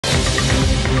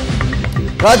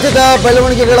ರಾಜ್ಯದ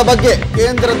ಬೆಳವಣಿಗೆಗಳ ಬಗ್ಗೆ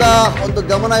ಕೇಂದ್ರದ ಒಂದು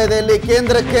ಗಮನ ಇದೆ. ಇಲ್ಲಿ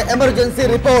ಕೇಂದ್ರಕ್ಕೆ ಎಮರ್ಜೆನ್ಸಿ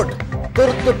ರಿಪೋರ್ಟ್,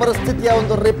 ತುರ್ತು ಪರಿಸ್ಥಿತಿಯ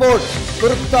ಒಂದು ರಿಪೋರ್ಟ್,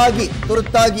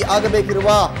 ತುರ್ತಾಗಿ ಆಗಬೇಕಿರುವ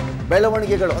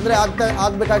ಬೆಳವಣಿಗೆಗಳು ಅಂದರೆ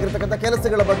ಆಗಬೇಕಾಗಿರ್ತಕ್ಕಂಥ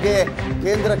ಕೆಲಸಗಳ ಬಗ್ಗೆ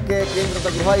ಕೇಂದ್ರದ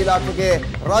ಗೃಹ ಇಲಾಖೆಗೆ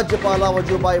ರಾಜ್ಯಪಾಲ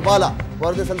ವಜೂಭಾಯಿ ವಾಲಾ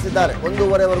ವರದಿ ಸಲ್ಲಿಸಿದ್ದಾರೆ.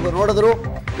 1:30ವರೆಗೂ ನೋಡಿದ್ರು.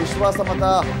 ವಿಶ್ವಾಸಮತ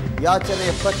ಯಾಚನೆ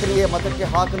ಪ್ರಕ್ರಿಯೆ ಮತಕ್ಕೆ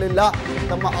ಹಾಕಲಿಲ್ಲ.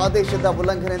 ತಮ್ಮ ಆದೇಶದ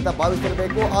ಉಲ್ಲಂಘನೆ ಅಂತ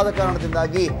ಭಾವಿಸಿರಬೇಕು. ಆದ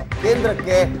ಕಾರಣದಿಂದಾಗಿ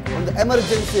ಕೇಂದ್ರಕ್ಕೆ ಒಂದು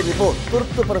ಎಮರ್ಜೆನ್ಸಿ ರಿಪೋರ್ಟ್,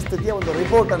 ತುರ್ತು ಪರಿಸ್ಥಿತಿಯ ಒಂದು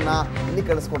ರಿಪೋರ್ಟ್ ಅನ್ನ ಇಲ್ಲಿ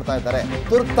ಕಳಿಸ್ಕೊಡ್ತಾ ಇದ್ದಾರೆ.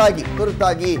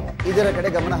 ತುರ್ತಾಗಿ ಇದರ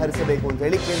ಕಡೆ ಗಮನ ಹರಿಸಬೇಕು ಅಂತ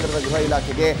ಹೇಳಿ ಕೇಂದ್ರದ ಗೃಹ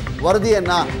ಇಲಾಖೆಗೆ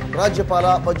ವರದಿಯನ್ನ ರಾಜ್ಯಪಾಲ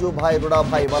ವಜೂಭಾಯಿ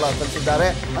ವಾಲಾ ಸಲ್ಲಿಸಿದ್ದಾರೆ.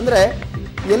 ಅಂದ್ರೆ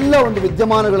ಎಲ್ಲ ಒಂದು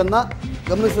ವಿದ್ಯಮಾನಗಳನ್ನ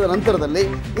ಗಮನಿಸಿದ ನಂತರದಲ್ಲಿ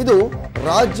ಇದು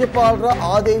ರಾಜ್ಯಪಾಲರ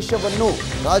ಆದೇಶವನ್ನು,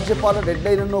 ರಾಜ್ಯಪಾಲ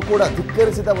ಡೆಡ್ಲೈನ್ ಅನ್ನು ಕೂಡ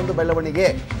ಧಿಕ್ಕರಿಸಿದ ಒಂದು ಬೆಳವಣಿಗೆ.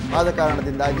 ಆದ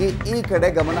ಕಾರಣದಿಂದಾಗಿ ಈ ಕಡೆ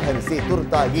ಗಮನ ಹರಿಸಿ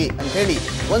ತುರ್ತಾಗಿ ಅಂತೇಳಿ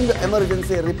ಒಂದು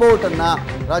ಎಮರ್ಜೆನ್ಸಿ ರಿಪೋರ್ಟ್ ಅನ್ನ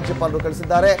ರಾಜ್ಯಪಾಲರು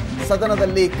ಕಳಿಸಿದ್ದಾರೆ.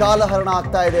 ಸದನದಲ್ಲಿ ಕಾಲಹರಣ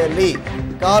ಆಗ್ತಾ ಇದೆ. ಅಲ್ಲಿ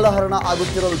ಕಾಲಹರಣ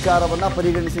ಆಗುತ್ತಿರೋ ವಿಚಾರವನ್ನ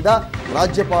ಪರಿಗಣಿಸಿದ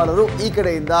ರಾಜ್ಯಪಾಲರು ಈ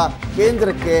ಕಡೆಯಿಂದ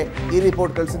ಕೇಂದ್ರಕ್ಕೆ ಈ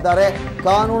ರಿಪೋರ್ಟ್ ಕಳಿಸಿದ್ದಾರೆ.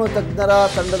 ಕಾನೂನು ತಜ್ಞರ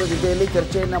ತಂಡದ ಜೊತೆಯಲ್ಲಿ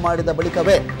ಚರ್ಚೆಯನ್ನ ಮಾಡಿದ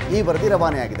ಬಳಿಕವೇ ಈ ವರದಿ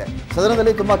ರವಾನೆಯಾಗಿದೆ.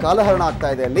 ಸದನದಲ್ಲಿ ತುಂಬಾ ಕಾಲಹರಣ ಆಗ್ತಾ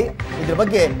ಇದೆ. ಅಲ್ಲಿ ಇದ್ರ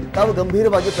ಬಗ್ಗೆ ತಾವು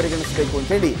ಗಂಭೀರವಾಗಿ ಪರಿಗಣಿಸಬೇಕು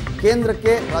ಅಂತ ಹೇಳಿ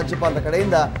ಕೇಂದ್ರಕ್ಕೆ ರಾಜ್ಯಪಾಲರ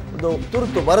ಕಡೆಯಿಂದ ಒಂದು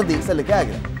ತುರ್ತು ವರದಿ ಸಲ್ಲಿಕೆ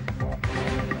ಆಗಿದೆ.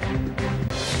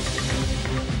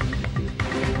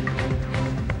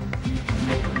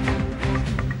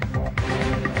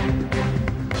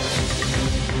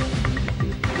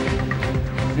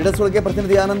 ಗಿಡಸೊಳಗೆ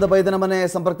ಪ್ರತಿನಿಧಿ ಆನಂದ ಬೈದನ ಮನೆ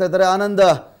ಸಂಪರ್ಕ ಇದ್ದಾರೆ. ಆನಂದ್,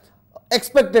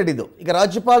 ಎಕ್ಸ್ಪೆಕ್ಟೆಡ್ ಇದು. ಈಗ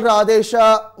ರಾಜ್ಯಪಾಲರ ಆದೇಶ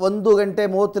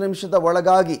 1:30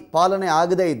 ಒಳಗಾಗಿ ಪಾಲನೆ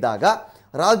ಆಗದೇ ಇದ್ದಾಗ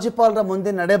ರಾಜ್ಯಪಾಲರ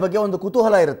ಮುಂದಿನ ನಡೆ ಬಗ್ಗೆ ಒಂದು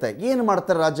ಕುತೂಹಲ ಇರುತ್ತೆ. ಏನು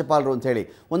ಮಾಡ್ತಾರೆ ರಾಜ್ಯಪಾಲರು ಅಂತ ಹೇಳಿ.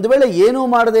 ಒಂದು ವೇಳೆ ಏನೂ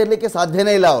ಮಾಡದೇ ಇರಲಿಕ್ಕೆ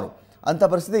ಸಾಧ್ಯನೇ ಇಲ್ಲ, ಅವರು ಅಂಥ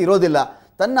ಪರಿಸ್ಥಿತಿ ಇರೋದಿಲ್ಲ.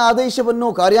 ತನ್ನ ಆದೇಶವನ್ನು,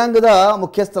 ಕಾರ್ಯಾಂಗದ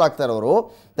ಮುಖ್ಯಸ್ಥರಾಗ್ತಾರೆ ಅವರು,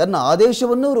 ತನ್ನ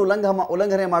ಆದೇಶವನ್ನು ಅವರು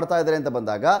ಉಲ್ಲಂಘನೆ ಮಾಡ್ತಾ ಇದ್ದಾರೆ ಅಂತ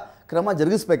ಬಂದಾಗ ಕ್ರಮ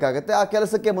ಜರುಗಿಸಬೇಕಾಗತ್ತೆ. ಆ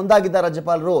ಕೆಲಸಕ್ಕೆ ಮುಂದಾಗಿದ್ದ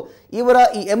ರಾಜ್ಯಪಾಲರು. ಇವರ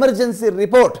ಈ ಎಮರ್ಜೆನ್ಸಿ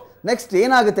ರಿಪೋರ್ಟ್ ನೆಕ್ಸ್ಟ್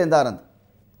ಏನಾಗುತ್ತೆ ಅಂತ ಆನಂದ್?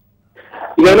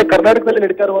 ಈಗಾಗಲೇ ಕರ್ನಾಟಕದಲ್ಲಿ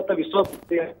ನಡೀತಾ ಇರುವಂತಹ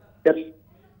ವಿಶ್ವಾಸಮತ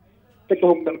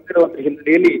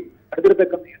ಹಿನ್ನೆಲೆಯಲ್ಲಿ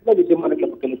ನಡೆದಿರತಕ್ಕಂಥ ಎಲ್ಲ ವಿದ್ಯಮಾನಗಳ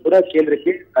ಬಗ್ಗೆ ಕೂಡ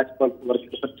ಕೇಂದ್ರಕ್ಕೆ ರಾಜ್ಯಪಾಲರು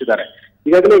ವರದಿ ಸಲ್ಲಿಸಿದ್ದಾರೆ.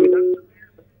 ಈಗಾಗಲೇ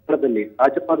ವಿಧಾನಸಭೆಯಲ್ಲಿ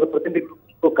ರಾಜ್ಯಪಾಲರ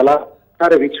ಪ್ರತಿನಿಧಿಗಳು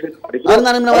ಕಲಾಕಾರ ವೀಕ್ಷಣೆ ಮಾಡಿದ್ದಾರೆ.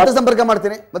 ನಾನು ನಿಮ್ಮನ್ನ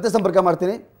ಮತ್ತೆ ಸಂಪರ್ಕ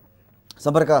ಮಾಡ್ತೀನಿ.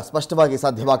 ಸಂಪರ್ಕ ಸ್ಪಷ್ಟವಾಗಿ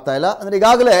ಸಾಧ್ಯವಾಗ್ತಾ ಇಲ್ಲ. ಅಂದ್ರೆ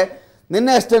ಈಗಾಗಲೇ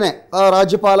ನಿನ್ನೆ ಅಷ್ಟೇನೆ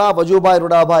ರಾಜ್ಯಪಾಲ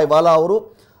ವಜೂಭಾಯಿ ವಾಲಾ ಅವರು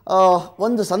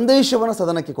ಒಂದು ಸಂದೇಶವನ್ನು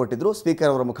ಸದನಕ್ಕೆ ಕೊಟ್ಟಿದ್ರು. ಸ್ಪೀಕರ್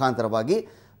ಅವರ ಮುಖಾಂತರವಾಗಿ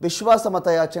ವಿಶ್ವಾಸಮತ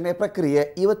ಯಾಚನೆ ಪ್ರಕ್ರಿಯೆ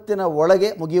ಇವತ್ತಿನ ಒಳಗೆ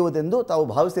ಮುಗಿಯುವುದೆಂದು ತಾವು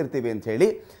ಭಾವಿಸಿರ್ತೀವಿ ಅಂತ ಹೇಳಿ,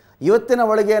 ಇವತ್ತಿನ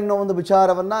ಒಳಗೆ ಅನ್ನೋ ಒಂದು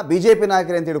ವಿಚಾರವನ್ನು BJP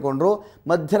ನಾಯಕರೇ ಅಂತ ತಿಳ್ಕೊಂಡ್ರು.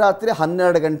 ಮಧ್ಯರಾತ್ರಿ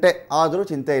 12 ಗಂಟೆ ಆದರೂ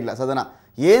ಚಿಂತೆ ಇಲ್ಲ. ಸದನ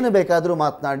ಏನು ಬೇಕಾದರೂ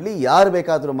ಮಾತನಾಡಲಿ, ಯಾರು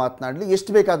ಬೇಕಾದರೂ ಮಾತನಾಡಲಿ,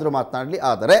 ಎಷ್ಟು ಬೇಕಾದರೂ ಮಾತನಾಡಲಿ.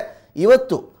 ಆದರೆ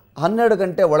ಇವತ್ತು 12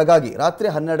 ಗಂಟೆ ಒಳಗಾಗಿ, ರಾತ್ರಿ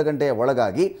 12 ಗಂಟೆಯ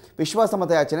ಒಳಗಾಗಿ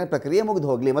ವಿಶ್ವಾಸಮತ ಯಾಚನೆ ಪ್ರಕ್ರಿಯೆ ಮುಗಿದು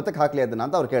ಹೋಗಲಿ, ಮತಕ್ಕೆ ಹಾಕಲಿ ಅದನ್ನು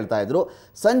ಅಂತ ಅವ್ರು ಕೇಳ್ತಾ ಇದ್ರು.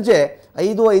 ಸಂಜೆ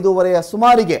 5:30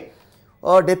 ಸುಮಾರಿಗೆ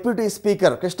ಡೆಪ್ಯೂಟಿ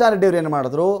ಸ್ಪೀಕರ್ ಕೃಷ್ಣಾರೆಡ್ಡಿ ಅವರು ಏನು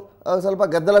ಮಾಡಿದ್ರು, ಸ್ವಲ್ಪ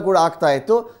ಗದ್ದಲ ಕೂಡ ಆಗ್ತಾ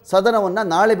ಇತ್ತು. ಸದನವನ್ನು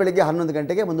ನಾಳೆ ಬೆಳಗ್ಗೆ 11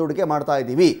 ಗಂಟೆಗೆ ಮುಂದೂಡಿಕೆ ಮಾಡ್ತಾ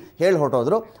ಇದ್ದೀವಿ ಹೇಳಿ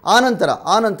ಹೊರಟೋದ್ರು.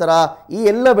 ಆನಂತರ ಈ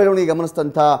ಎಲ್ಲ ಬೆಳವಣಿಗೆ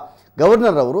ಗಮನಿಸಿದಂಥ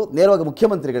ಗವರ್ನರ್ ಅವರು ನೇರವಾಗಿ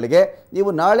ಮುಖ್ಯಮಂತ್ರಿಗಳಿಗೆ ನೀವು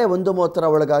ನಾಳೆ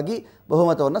 1:30 ಒಳಗಾಗಿ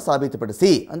ಬಹುಮತವನ್ನು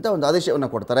ಸಾಬೀತುಪಡಿಸಿ ಅಂತ ಒಂದು ಆದೇಶವನ್ನು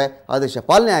ಕೊಡ್ತಾರೆ. ಆದೇಶ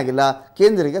ಪಾಲನೆ ಆಗಿಲ್ಲ.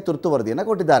 ಕೇಂದ್ರಕ್ಕೆ ತುರ್ತು ವರದಿಯನ್ನು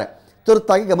ಕೊಟ್ಟಿದ್ದಾರೆ.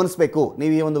 ತುರ್ತಾಗಿ ಗಮನಿಸಬೇಕು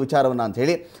ನೀವು ಈ ಒಂದು ವಿಚಾರವನ್ನು ಅಂತ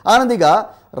ಹೇಳಿ. ಆನಂದೀಗ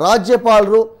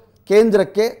ರಾಜ್ಯಪಾಲರು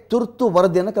ಕೇಂದ್ರಕ್ಕೆ ತುರ್ತು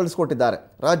ವರದಿಯನ್ನು ಕಳಿಸ್ಕೊಟ್ಟಿದ್ದಾರೆ.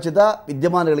 ರಾಜ್ಯದ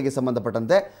ವಿದ್ಯಮಾನಗಳಿಗೆ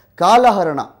ಸಂಬಂಧಪಟ್ಟಂತೆ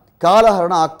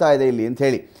ಕಾಲಹರಣ ಆಗ್ತಾ ಇದೆ ಇಲ್ಲಿ ಅಂತ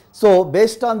ಹೇಳಿ. So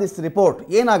based on this report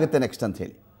ಏನಾಗುತ್ತೆ ನೆಕ್ಸ್ಟ್ ಅಂತ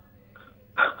ಹೇಳಿ?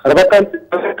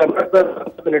 ಕರ್ನಾಟಕದ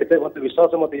ನಡೀತಾ ಇರುವಂತಹ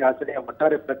ವಿಶ್ವಾಸಮತ ಯಾಚನೆಯ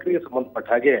ಒಟ್ಟಾರೆ ಪ್ರಕ್ರಿಯೆ ಸಂಬಂಧಪಟ್ಟ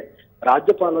ಹಾಗೆ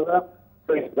ರಾಜ್ಯಪಾಲರ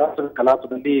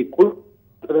ಕಲಾಪದಲ್ಲಿ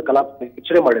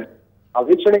ವೀಕ್ಷಣೆ ಮಾಡಿದ್ರು. ಆ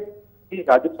ವೀಕ್ಷಣೆ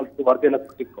ರಾಜ್ಯಪಾಲರು ವರದಿಯನ್ನು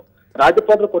ಕೊಟ್ಟಿತ್ತು.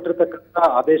 ರಾಜ್ಯಪಾಲರು ಕೊಟ್ಟಿರತಕ್ಕಂಥ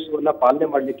ಆದೇಶವನ್ನ ಪಾಲನೆ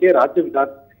ಮಾಡಲಿಕ್ಕೆ ರಾಜ್ಯ ವಿಧಾನ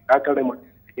ನಿರಾಕರಣೆ ಮಾಡಿದ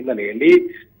ಹಿನ್ನೆಲೆಯಲ್ಲಿ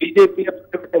ಬಿಜೆಪಿಯ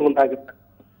ಪ್ರತಿಭಟನೆ ಮುಂದಾಗಿರ್ತಾರೆ.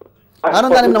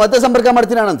 ಆನಂದ್, ಮತ್ತೆ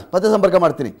ಸಂಪರ್ಕ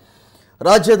ಮಾಡ್ತೀನಿ.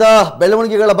 ರಾಜ್ಯದ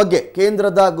ಬೆಳವಣಿಗೆಗಳ ಬಗ್ಗೆ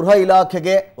ಕೇಂದ್ರದ ಗೃಹ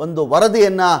ಇಲಾಖೆಗೆ ಒಂದು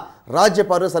ವರದಿಯನ್ನ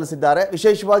ರಾಜ್ಯಪಾಲರು ಸಲ್ಲಿಸಿದ್ದಾರೆ.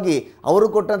 ವಿಶೇಷವಾಗಿ ಅವರು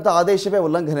ಕೊಟ್ಟಂಥ ಆದೇಶವೇ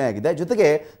ಉಲ್ಲಂಘನೆಯಾಗಿದೆ. ಜೊತೆಗೆ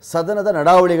ಸದನದ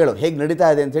ನಡಾವಳಿಗಳು ಹೇಗೆ ನಡೀತಾ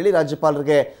ಇದೆ ಅಂತ ಹೇಳಿ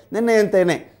ರಾಜ್ಯಪಾಲರಿಗೆ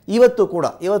ನಿನ್ನೆಯಂತೇನೆ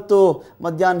ಇವತ್ತು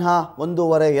ಮಧ್ಯಾಹ್ನ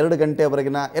 1:30-2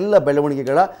 ಗಂಟೆವರೆಗಿನ ಎಲ್ಲ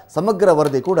ಬೆಳವಣಿಗೆಗಳ ಸಮಗ್ರ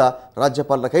ವರದಿ ಕೂಡ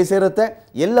ರಾಜ್ಯಪಾಲರ ಕೈ ಸೇರುತ್ತೆ.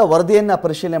 ಎಲ್ಲ ವರದಿಯನ್ನು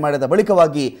ಪರಿಶೀಲನೆ ಮಾಡಿದ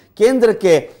ಬಳಿಕವಾಗಿ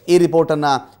ಕೇಂದ್ರಕ್ಕೆ ಈ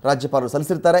ರಿಪೋರ್ಟನ್ನು ರಾಜ್ಯಪಾಲರು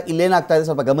ಸಲ್ಲಿಸಿರ್ತಾರೆ. ಇಲ್ಲೇನಾಗ್ತಾ ಇದೆ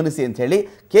ಸ್ವಲ್ಪ ಗಮನಿಸಿ ಅಂತ ಹೇಳಿ.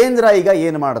 ಕೇಂದ್ರ ಈಗ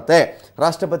ಏನು ಮಾಡುತ್ತೆ?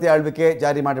 ರಾಷ್ಟ್ರಪತಿ ಆಳ್ವಿಕೆ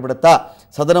ಜಾರಿ ಮಾಡಿಬಿಡುತ್ತಾ?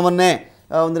 ಸದನವನ್ನೇ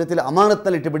ಒಂದು ರೀತಿಯಲ್ಲಿ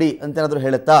ಅಮಾನತ್ನಲ್ಲಿ ಇಟ್ಟುಬಿಡಿ ಅಂತ ಏನಾದರೂ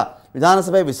ಹೇಳುತ್ತಾ?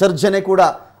 ವಿಧಾನಸಭೆ ವಿಸರ್ಜನೆ ಕೂಡ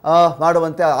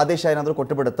ಮಾಡುವಂತೆ ಆದೇಶ ಏನಾದರೂ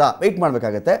ಕೊಟ್ಟು ಬಿಡುತ್ತಾ? ವೆಯ್ಟ್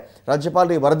ಮಾಡಬೇಕಾಗತ್ತೆ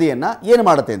ರಾಜ್ಯಪಾಲರು ಈ ವರದಿಯನ್ನು ಏನು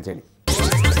ಮಾಡುತ್ತೆ ಅಂತ ಹೇಳಿ.